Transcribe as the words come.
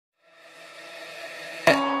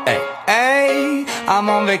I'm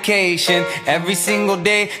on vacation every single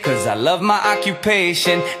day, cause I love my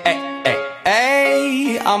occupation.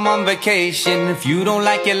 Hey, I'm on vacation. If you don't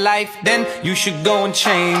like your life, then you should go and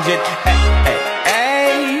change it.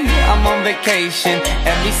 Hey, I'm on vacation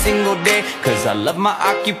every single day, cause I love my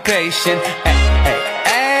occupation.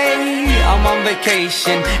 Hey, I'm on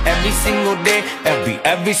vacation every single day,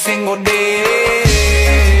 every single day.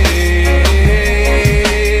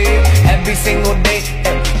 Every single day,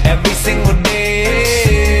 every single day.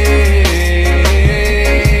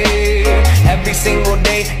 Every single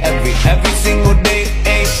day, every single day.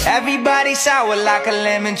 Everybody sour like a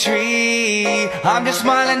lemon tree. I'm just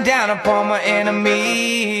smiling down upon my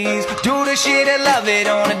enemies. Do the shit and love it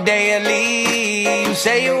on a daily. You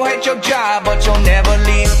say you hate your job, but you'll never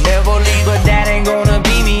leave, never leave. But that ain't gonna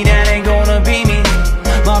be me, that ain't gonna be me.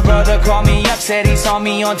 My brother called me up, said he saw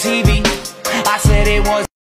me on TV. I said it was